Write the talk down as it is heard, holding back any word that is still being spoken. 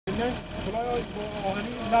اینه کلاه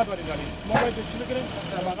آهنی نداریم یعنی ما باید چی بگیریم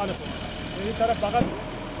در بغل خود این طرف بغل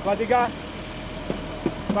و دیگه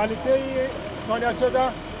مالیته ثانیه شده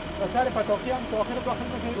و سر پتاقی هم تا آخر داخل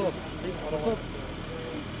میکنیم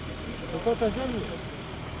بسات تجربه میشه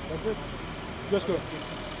بسات گوش کن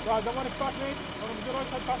و زمان پاس میید اون مجرد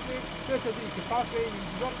پاس میید چه شدی که پاس میید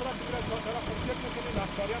جور طرف دیگه طرف چک میکنید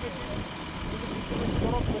نقشاری هم میکنید این سیستم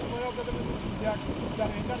جورات بسمه یاد داده میکنید یک در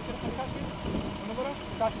ایندر چه پاس میید اونو برای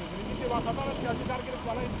پاس میید این که وقت خطر است که از این در گرفت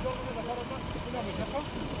بالای جور میده بسار آدم این هم میشه خب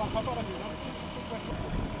وقت خطر است این هم چه سیستم پاس میید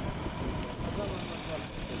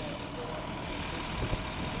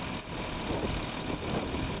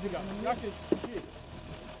یک چیز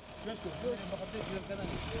گوش کن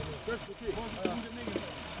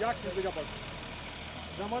یک چیز دیگه باز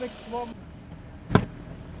زمانی که شما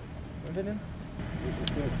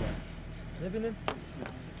ببینید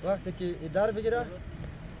وقتی که در بگیره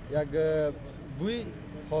یک بوی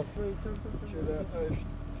خاص شده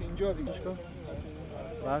اینجا بگیش کن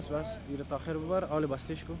بس ایره تاخیر ببر آل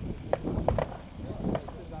بستش کن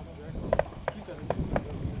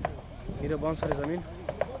ایره بان سر زمین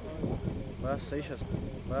بس صحیح است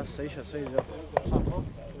صحیح جا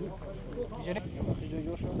اینجا خیلی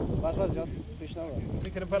جور شد بس زیاد پیش نبر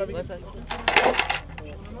میکنم برا بگیر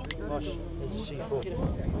باش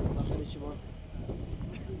داخلی چی بان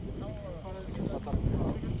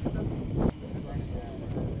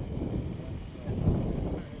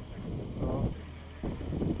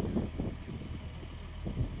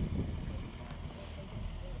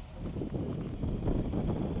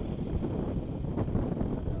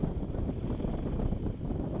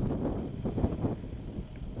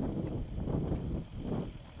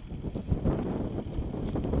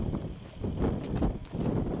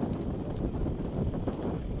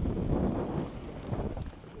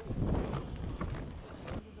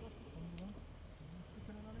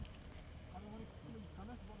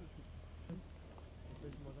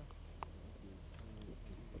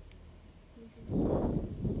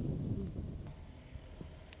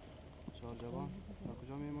جوان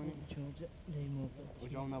کجا میمونی؟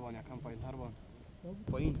 کجا نبان یکم پایین تر بان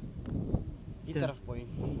پایین این طرف پایین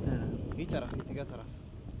این طرف این دیگه طرف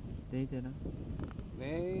این طرف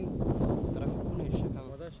نه طرف کنه شکل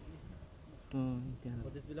آمادش این طرف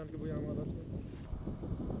بودیس بیلان که بوی آمادش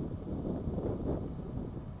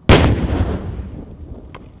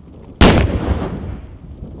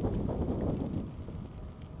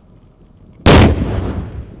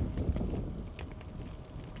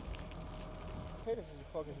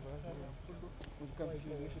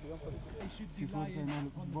سیفور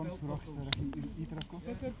تایمان بان سوراخ طرفی ای طرف کو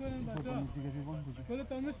سیفور بان نزدیک از بان بجو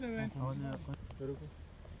خودت هم نشنوین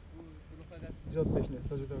زیاد پیش نه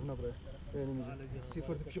تا زود طرف نبره یعنی میگه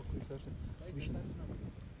سیفور پیشو خوب سرشن بیشتر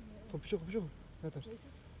خب پیشو نترس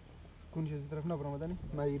کنیش از طرف نبره آمدنی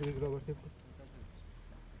ما ایره گرا برته کو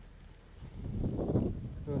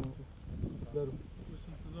دارو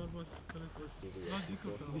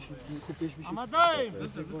خوب پیش بیشی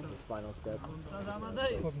This final step.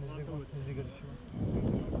 خب نزدیک از شما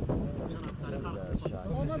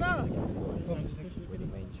Shot against the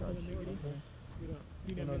main charge shooting.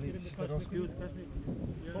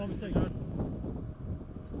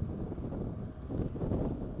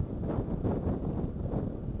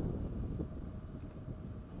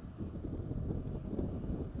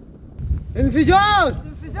 انفجار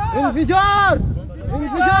انفجار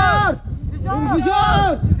انفجار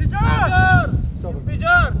انفجار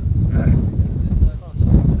انفجار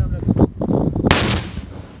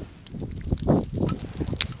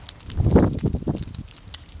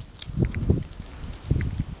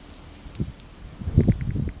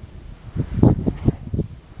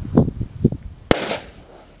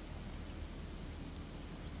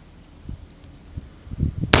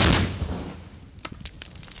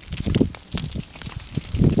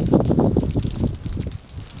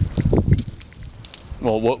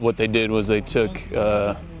Well, what they did was they took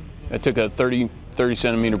a 30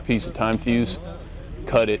 centimeter piece of time fuse,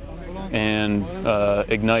 cut it, and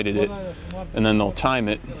ignited it, and then they'll time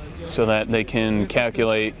it so that they can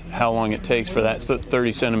calculate how long it takes for that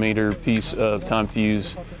 30 centimeter piece of time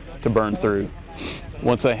fuse to burn through.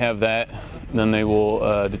 Once they have that, then they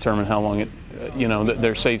will determine how long it,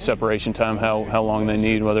 their safe separation time, how long they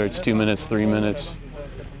need, whether it's 2 minutes, 3 minutes,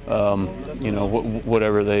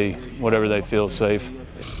 whatever they feel safe.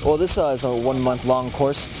 Well, this is a 1 month long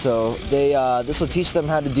course, so this will teach them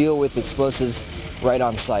how to deal with explosives right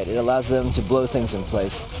on site. It allows them to blow things in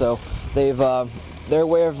place. So they're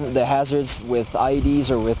aware of the hazards with IEDs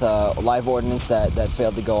or with live ordnance that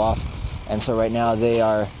failed to go off, and so right now they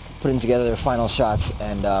are putting together their final shots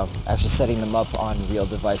and actually setting them up on real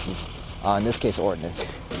devices, in this case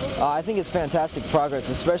ordnance. I think it's fantastic progress,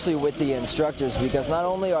 especially with the instructors, because not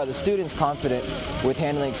only are the students confident with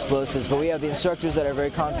handling explosives, but we have the instructors that are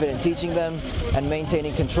very confident teaching them and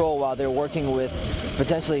maintaining control while they're working with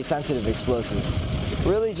potentially sensitive explosives.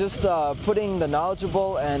 Really just putting the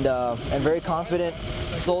knowledgeable and very confident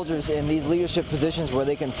soldiers in these leadership positions where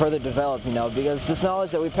they can further develop, you know, because this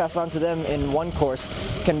knowledge that we pass on to them in one course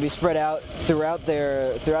can be spread out throughout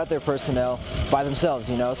their personnel by themselves,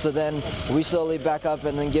 you know. So then we slowly back up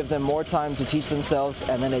and then give them more time to teach themselves,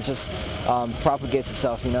 and then it just propagates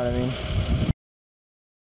itself, you know what I mean?